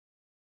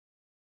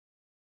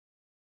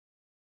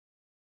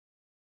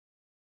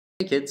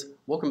Hey kids,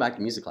 welcome back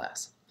to music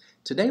class.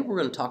 Today we're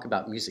going to talk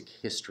about music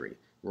history.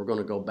 We're going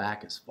to go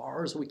back as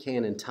far as we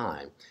can in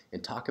time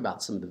and talk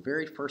about some of the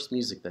very first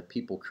music that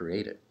people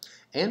created.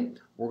 And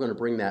we're going to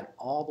bring that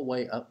all the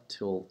way up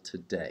till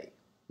today.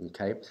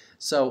 Okay,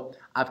 so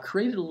I've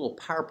created a little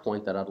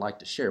PowerPoint that I'd like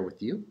to share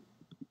with you.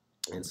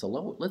 And so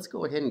let's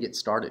go ahead and get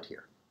started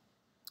here.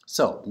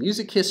 So,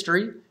 music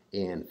history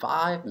in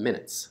 5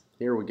 minutes.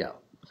 Here we go.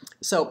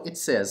 So it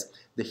says,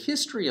 the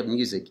history of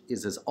music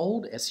is as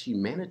old as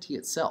humanity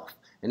itself,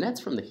 and that's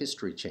from the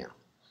History Channel.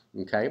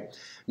 Okay?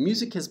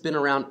 Music has been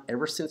around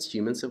ever since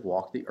humans have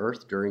walked the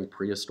earth during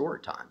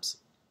prehistoric times.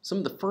 Some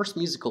of the first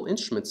musical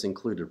instruments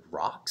included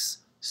rocks,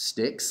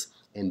 sticks,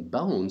 and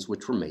bones,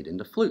 which were made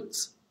into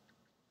flutes.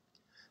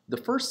 The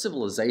first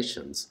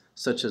civilizations,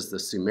 such as the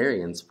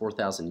Sumerians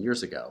 4,000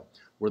 years ago,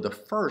 were the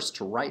first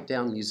to write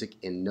down music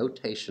in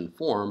notation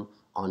form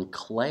on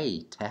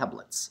clay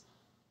tablets.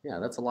 Yeah,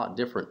 that's a lot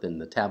different than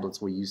the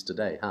tablets we use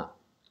today, huh?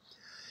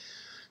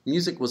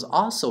 Music was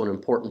also an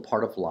important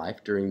part of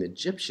life during the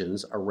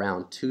Egyptians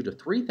around 2 to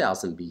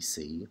 3000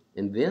 BC,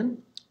 and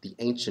then the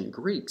ancient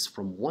Greeks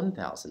from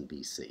 1000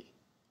 BC.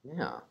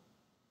 Yeah,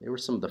 they were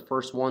some of the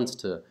first ones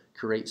to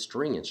create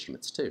string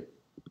instruments too.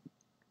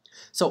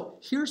 So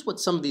here's what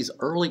some of these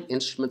early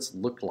instruments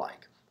looked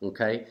like.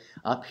 Okay,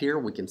 up here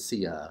we can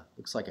see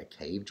looks like a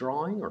cave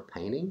drawing or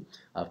painting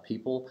of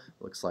people.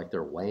 Looks like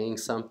they're weighing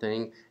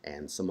something,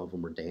 and some of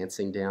them are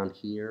dancing down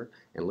here.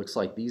 And it looks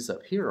like these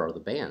up here are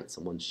the band.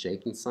 Someone's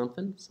shaking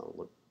something. So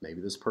look,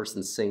 maybe this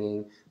person's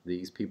singing.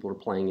 These people are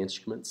playing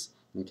instruments.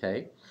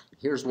 Okay,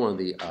 here's one of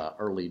the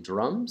early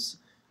drums.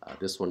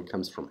 This one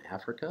comes from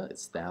Africa.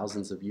 It's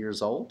thousands of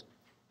years old.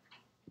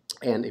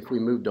 And if we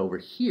moved over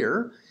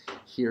here,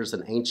 here's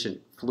an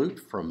ancient flute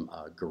from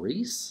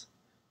Greece.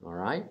 All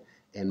right.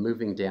 And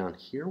moving down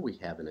here, we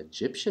have an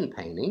Egyptian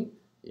painting.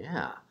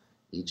 Yeah,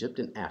 Egypt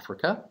and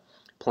Africa,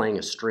 playing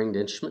a stringed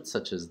instrument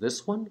such as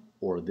this one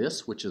or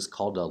this, which is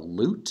called a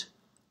lute,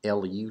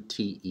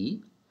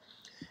 L-U-T-E.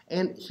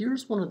 And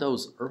here's one of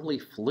those early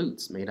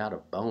flutes made out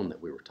of bone that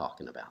we were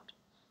talking about.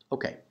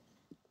 Okay,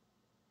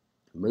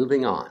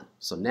 moving on.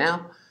 So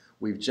now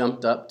we've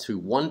jumped up to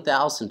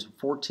 1000 to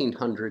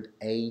 1400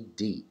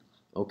 A.D.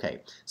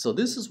 Okay, so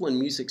this is when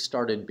music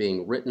started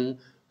being written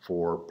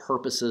for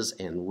purposes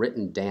and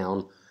written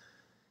down,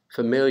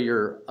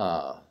 familiar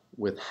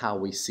with how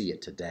we see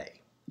it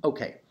today.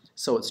 Okay,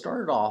 so it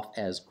started off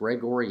as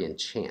Gregorian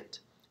chant,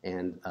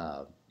 and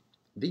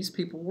these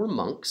people were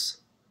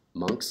monks.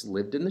 Monks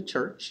lived in the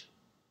church,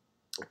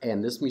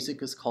 and this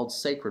music is called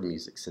sacred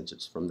music since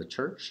it's from the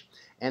church,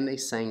 and they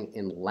sang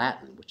in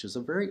Latin, which is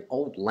a very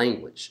old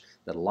language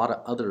that a lot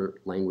of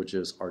other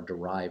languages are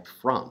derived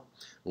from.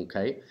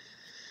 Okay,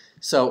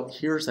 so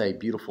here's a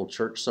beautiful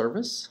church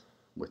service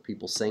with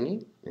people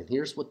singing, and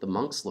here's what the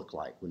monks looked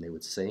like when they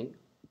would sing,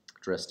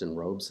 dressed in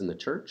robes in the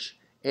church.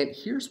 And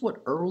here's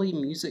what early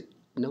music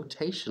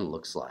notation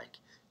looks like.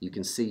 You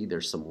can see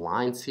there's some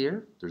lines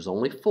here. There's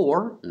only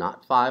 4,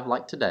 not 5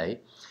 like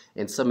today.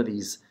 And some of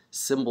these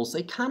symbols,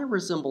 they kind of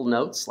resemble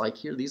notes. Like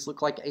here, these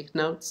look like 8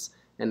 notes,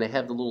 and they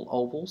have the little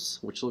ovals,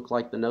 which look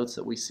like the notes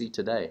that we see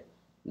today.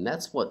 And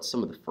that's what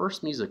some of the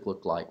first music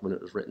looked like when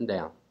it was written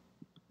down.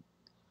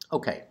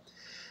 Okay.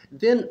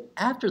 Then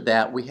after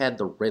that, we had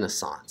the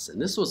Renaissance, and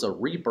this was a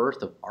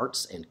rebirth of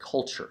arts and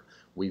culture.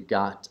 We've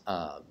got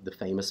the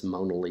famous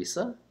Mona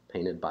Lisa,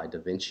 painted by Da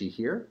Vinci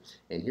here,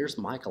 and here's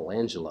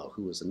Michelangelo,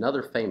 who was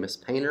another famous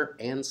painter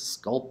and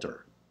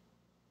sculptor.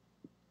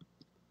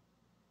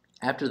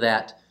 After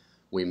that,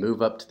 we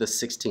move up to the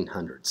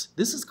 1600s.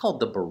 This is called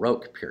the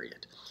Baroque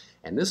period,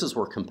 and this is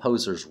where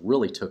composers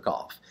really took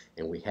off.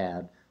 And we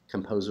had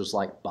composers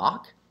like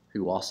Bach,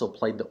 who also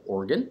played the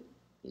organ.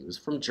 He was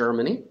from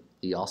Germany.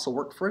 He also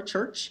worked for a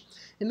church.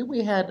 And then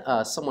we had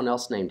someone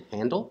else named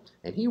Handel,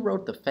 and he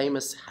wrote the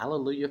famous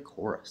Hallelujah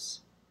Chorus.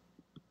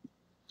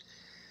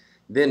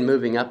 Then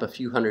moving up a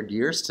few hundred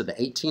years to the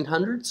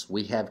 1800s,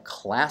 we have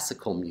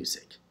classical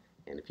music.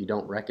 And if you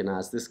don't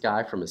recognize this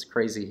guy from his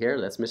crazy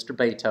hair, that's Mr.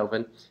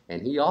 Beethoven.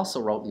 And he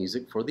also wrote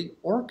music for the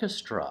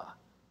orchestra,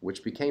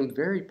 which became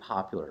very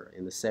popular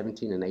in the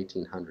 17 and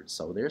 1800s.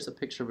 So there's a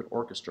picture of an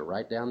orchestra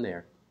right down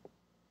there.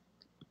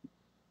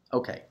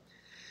 Okay.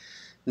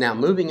 Now,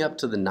 moving up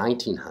to the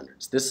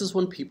 1900s, this is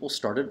when people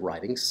started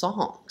writing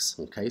songs.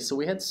 Okay, so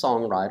we had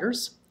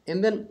songwriters,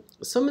 and then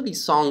some of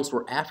these songs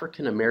were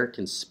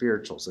African-American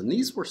spirituals, and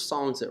these were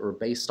songs that were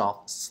based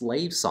off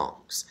slave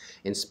songs.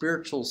 And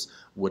spirituals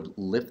would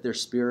lift their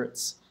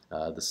spirits,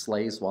 the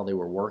slaves, while they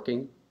were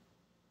working.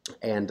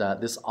 And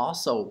this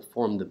also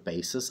formed the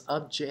basis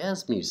of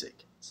jazz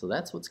music. So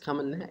that's what's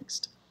coming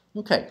next.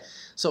 Okay,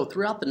 so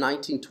throughout the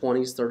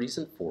 1920s, 30s,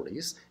 and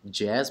 40s,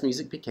 jazz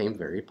music became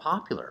very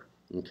popular.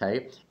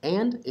 Okay,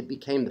 and it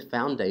became the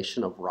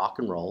foundation of rock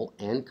and roll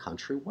and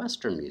country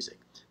western music.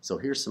 So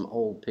here's some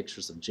old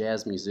pictures of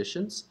jazz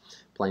musicians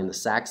playing the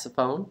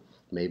saxophone,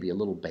 maybe a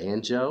little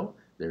banjo.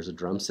 There's a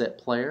drum set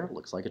player,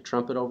 looks like a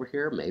trumpet over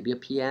here, maybe a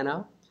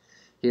piano.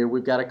 Here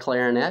we've got a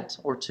clarinet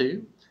or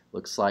two.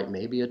 Looks like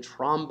maybe a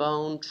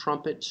trombone,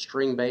 trumpet,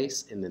 string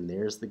bass, and then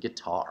there's the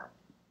guitar.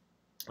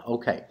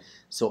 Okay,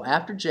 so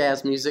after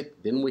jazz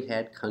music, then we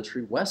had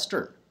country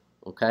western.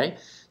 Okay,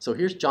 so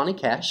here's Johnny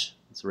Cash.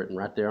 It's written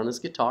right there on his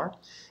guitar.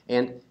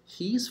 And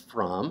he's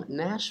from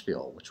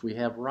Nashville, which we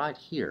have right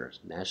here.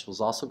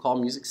 Nashville's also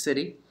called Music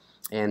City.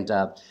 And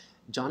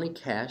Johnny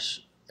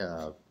Cash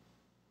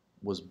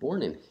was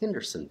born in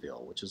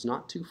Hendersonville, which is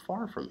not too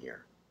far from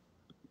here.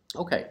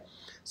 Okay,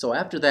 so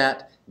after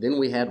that, then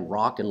we had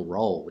rock and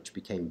roll, which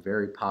became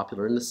very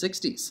popular in the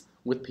 60s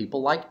with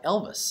people like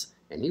Elvis,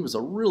 and he was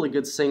a really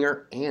good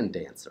singer and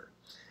dancer.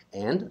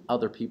 And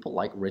other people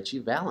like Ritchie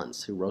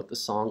Valens, who wrote the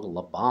song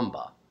La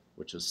Bamba,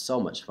 which was so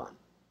much fun.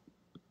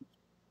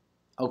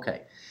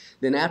 Okay,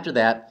 then after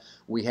that,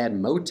 we had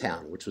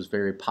Motown, which was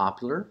very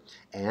popular,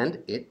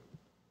 and it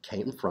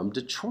came from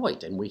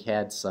Detroit, and we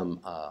had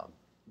some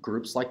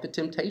groups like the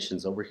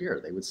Temptations over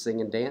here. They would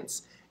sing and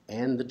dance,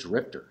 and the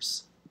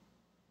Drifters.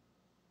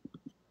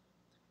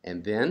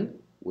 And then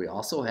we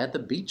also had the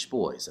Beach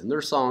Boys, and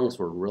their songs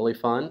were really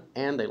fun,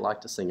 and they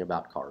liked to sing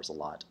about cars a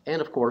lot.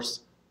 And of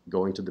course,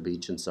 going to the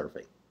beach and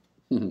surfing.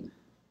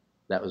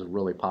 That was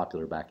really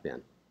popular back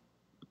then.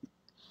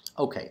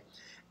 Okay,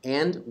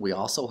 and we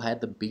also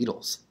had the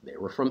Beatles. They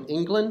were from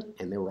England,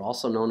 and they were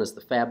also known as the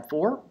Fab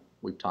Four.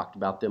 We've talked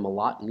about them a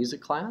lot in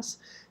music class.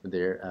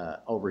 They're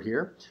over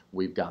here.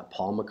 We've got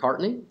Paul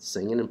McCartney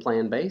singing and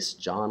playing bass,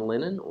 John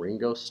Lennon,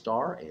 Ringo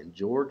Starr, and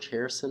George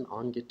Harrison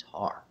on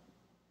guitar.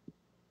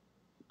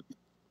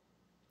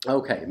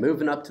 Okay,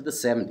 moving up to the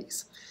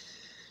 70s.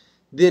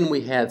 Then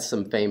we had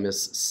some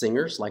famous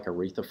singers like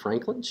Aretha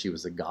Franklin. She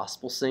was a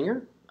gospel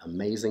singer,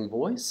 amazing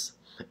voice.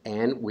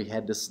 And we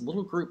had this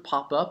little group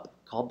pop up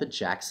called the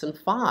Jackson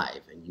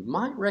 5. And you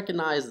might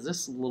recognize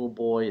this little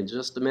boy in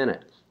just a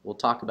minute. We'll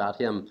talk about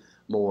him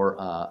more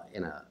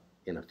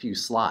in a few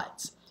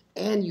slides.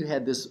 And you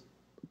had this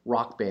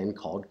rock band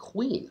called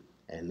Queen.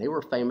 And they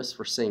were famous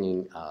for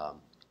singing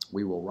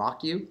We Will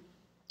Rock You,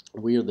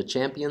 We Are the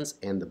Champions,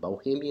 and the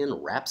Bohemian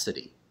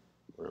Rhapsody.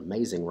 An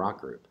amazing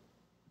rock group.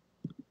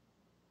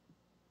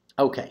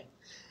 Okay,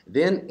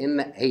 then in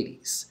the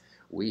 80s,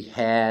 we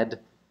had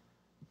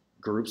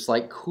groups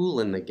like Kool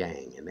and the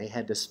Gang, and they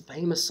had this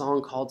famous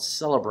song called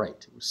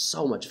Celebrate. It was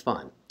so much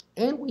fun.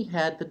 And we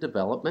had the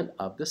development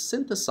of the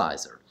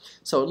synthesizer.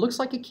 So it looks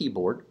like a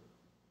keyboard,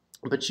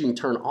 but you can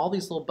turn all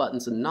these little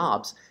buttons and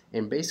knobs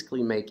and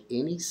basically make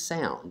any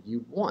sound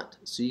you want.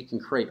 So you can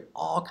create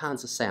all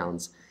kinds of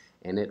sounds,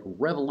 and it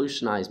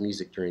revolutionized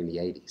music during the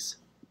 80s.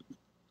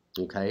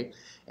 Okay,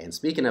 and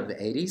speaking of the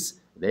 80s,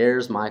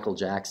 there's Michael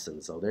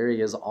Jackson. So there he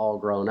is all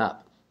grown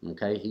up.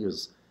 Okay, he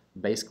was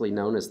basically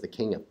known as the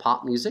king of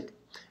pop music.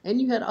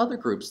 And you had other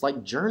groups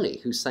like Journey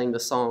who sang the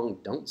song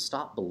Don't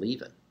Stop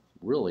Believin'.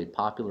 Really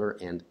popular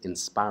and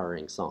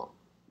inspiring song.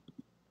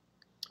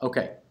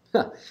 Okay,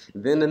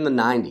 then in the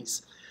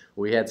 90s,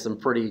 we had some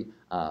pretty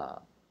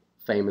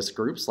famous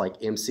groups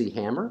like MC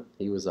Hammer.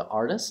 He was an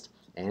artist,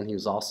 and he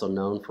was also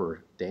known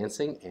for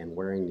dancing and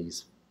wearing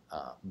these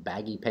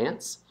baggy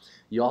pants.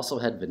 You also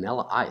had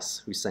Vanilla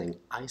Ice, who sang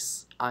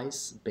Ice,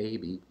 Ice,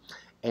 Baby,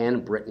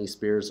 and Britney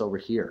Spears over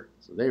here.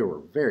 So they were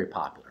very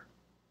popular.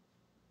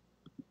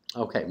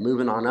 Okay,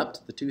 moving on up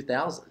to the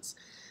 2000s.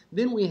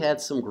 Then we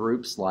had some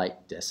groups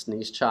like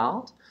Destiny's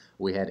Child.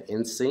 We had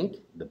NSYNC,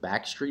 the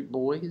Backstreet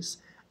Boys,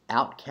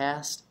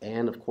 Outkast,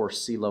 and of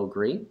course CeeLo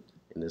Green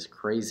in this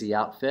crazy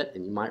outfit.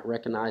 And you might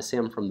recognize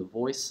him from The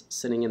Voice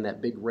sitting in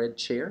that big red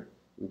chair.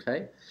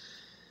 Okay,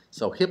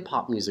 so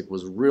hip-hop music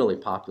was really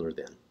popular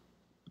then.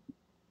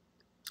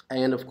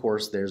 And of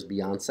course, there's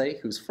Beyonce,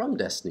 who's from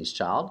Destiny's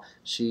Child.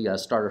 She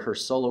started her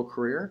solo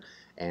career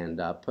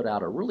and put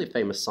out a really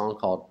famous song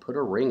called Put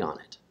a Ring on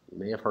It. You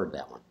may have heard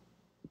that one.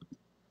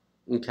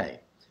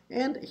 Okay,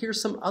 and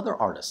here's some other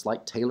artists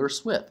like Taylor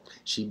Swift.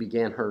 She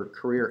began her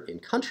career in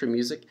country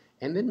music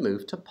and then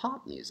moved to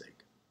pop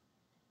music.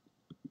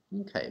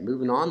 Okay,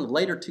 moving on, the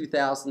later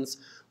 2000s,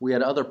 we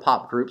had other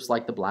pop groups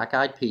like the Black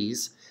Eyed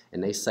Peas,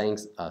 and they sang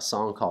a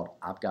song called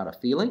I've Got a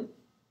Feeling.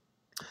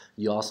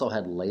 You also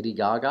had Lady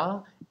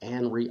Gaga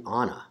and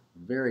Rihanna,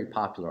 very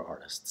popular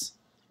artists.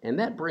 And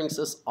that brings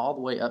us all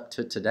the way up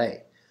to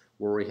today,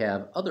 where we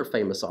have other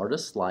famous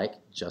artists like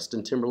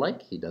Justin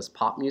Timberlake, he does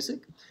pop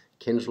music,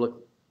 Kendrick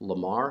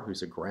Lamar,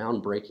 who's a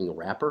groundbreaking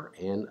rapper,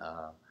 and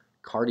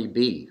Cardi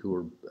B, who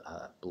are,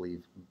 I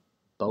believe,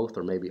 both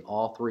or maybe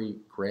all three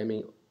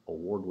Grammy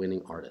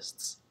award-winning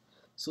artists.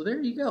 So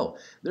there you go.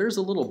 There's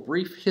a little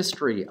brief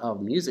history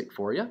of music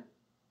for you.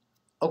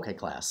 Okay,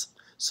 class.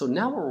 So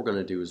now what we're going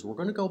to do is we're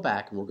going to go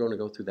back and we're going to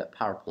go through that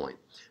PowerPoint.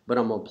 But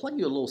I'm going to play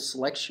you a little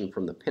selection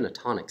from the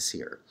Pentatonix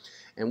here.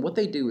 And what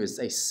they do is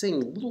they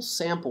sing little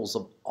samples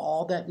of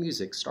all that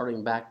music,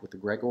 starting back with the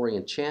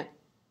Gregorian chant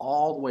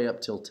all the way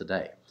up till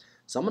today.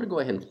 So I'm going to go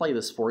ahead and play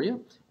this for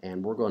you,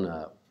 and we're going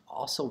to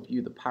also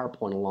view the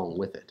PowerPoint along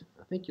with it.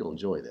 I think you'll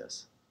enjoy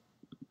this.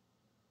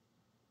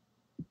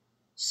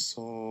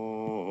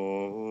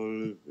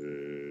 Salve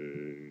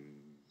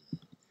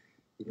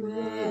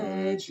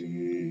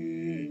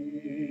Regina.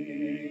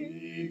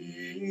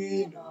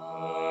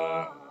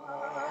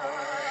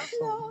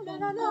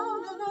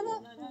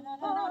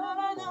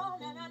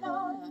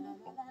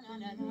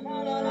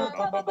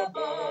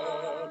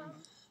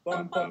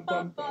 bum bum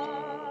bum bum.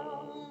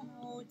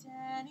 Oh,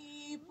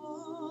 Danny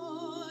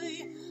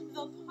boy,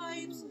 the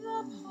pipes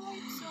are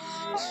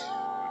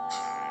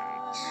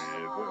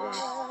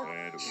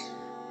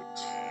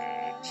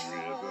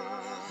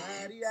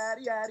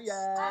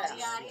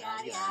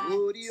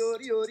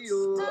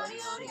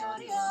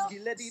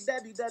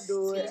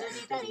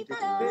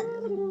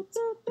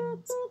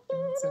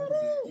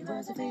He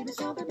was a famous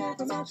trumpet man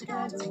from out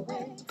Chicago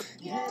way.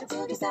 He had a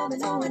boogie style that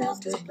no one else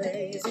could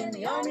play. He's in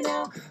the army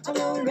now, I'm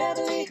blowing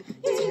reveille.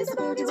 He's a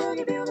boogie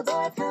woogie builder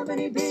boy of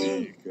Company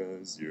B.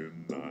 Because you're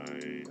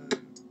mine,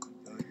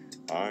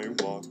 I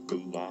walk the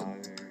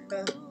line.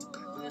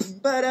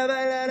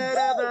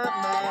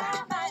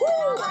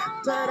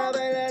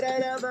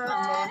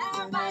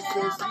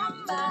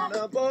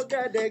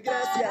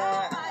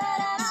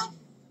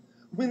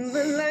 When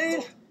the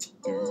light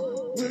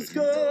was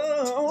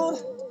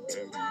gold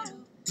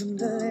and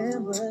the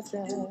lamp was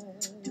dark,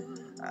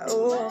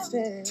 oh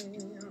stand,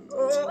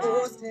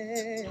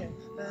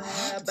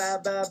 ba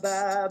ba ba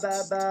ba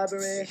ba ba ba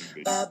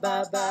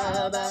ba ba ba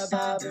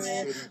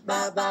ba ba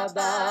ba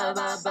ba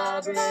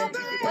ba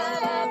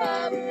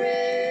ba ba.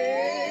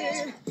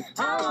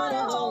 I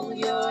wanna hold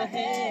your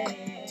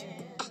hand.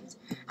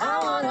 I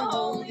wanna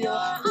hold your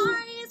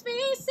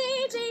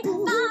R-E-S-B-C-D.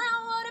 Find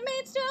out what it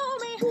means to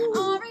me.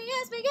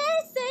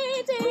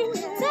 R-E-S-B-C-D.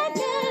 Take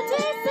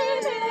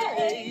it,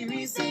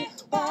 ABC.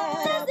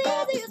 That's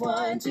easy as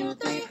 1, 2,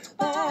 3.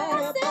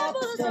 As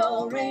simple as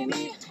do, re,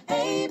 mi.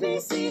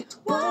 ABC.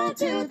 1,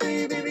 2,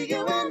 3. Baby,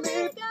 you and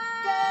me.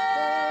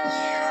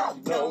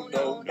 No,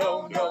 no,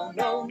 no, no,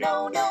 no,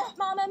 no, no.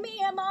 Mamma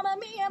mia, mamma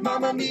mia,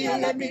 Mamma mia,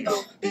 let me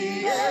go.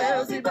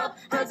 Beelzebub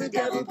has the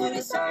devil put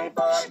aside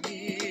for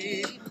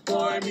me,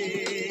 for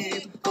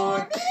me, for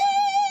me.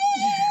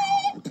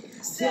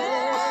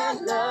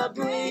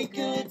 Celebrate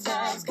good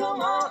times,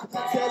 come on.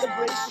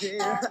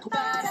 Celebration,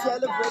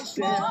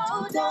 celebration.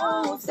 Oh,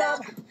 don't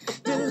stop.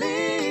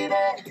 Believe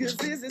it, 'cause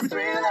this is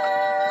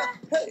Thriller,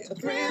 hey, a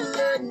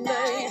Thriller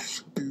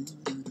night.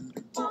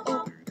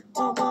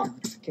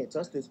 Can't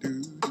touch this.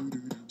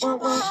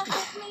 Hug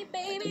me,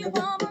 baby,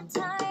 one more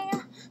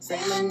time. Say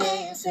my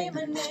name,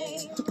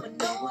 When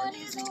no one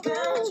is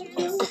around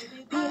you, say,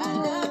 baby, I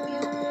love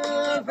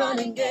you. a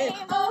running game.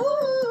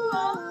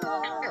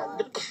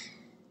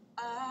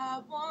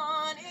 I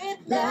want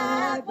it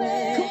That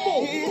way.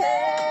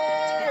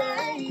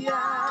 Hey,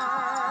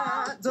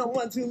 I don't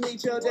want to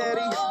meet your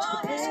daddy.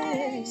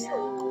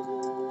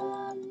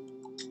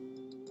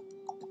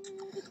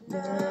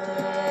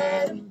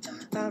 Hey,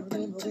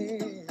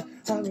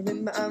 I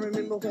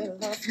remember when I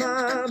lost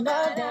my mind.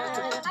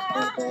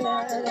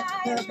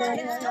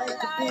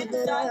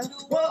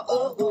 Whoa,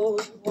 oh, oh,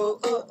 whoa,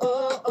 oh, oh,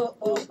 oh,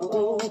 oh,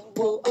 oh,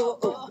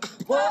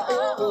 whoa, oh,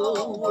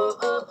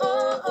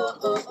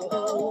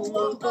 oh,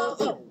 whoa, oh,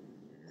 oh.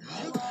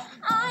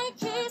 I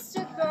kissed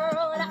a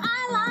girl and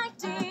I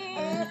liked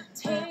it.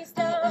 Taste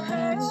of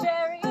her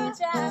cherry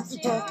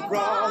chapstick.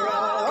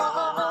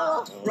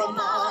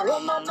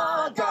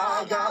 Rama,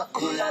 gaga,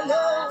 ooh la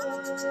la.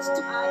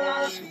 I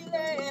got a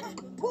feeling,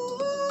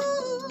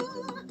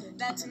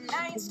 that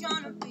tonight's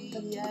gonna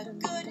be a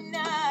good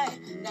night.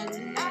 That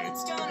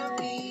tonight's gonna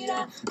be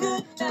a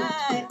good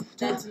night.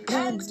 That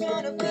tonight's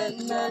gonna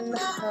be a good,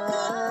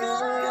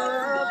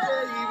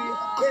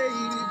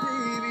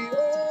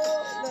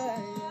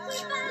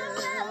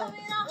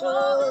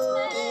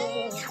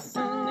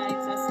 Some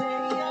nights I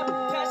stay up,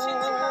 crashing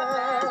in my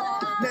bed.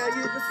 Now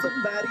you're the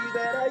somebody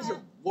that I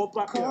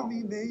call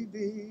me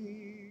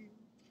maybe.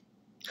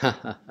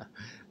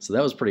 So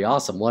that was pretty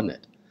awesome, wasn't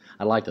it?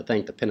 I'd like to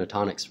thank the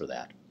Pentatonix for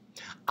that.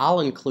 I'll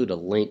include a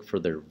link for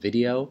their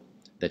video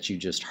that you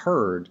just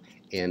heard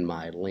in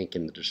my link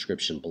in the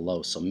description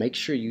below, so make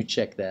sure you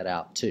check that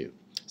out too.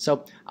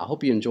 So I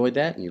hope you enjoyed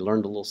that and you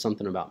learned a little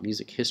something about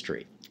music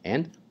history,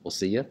 and we'll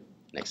see you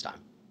next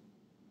time.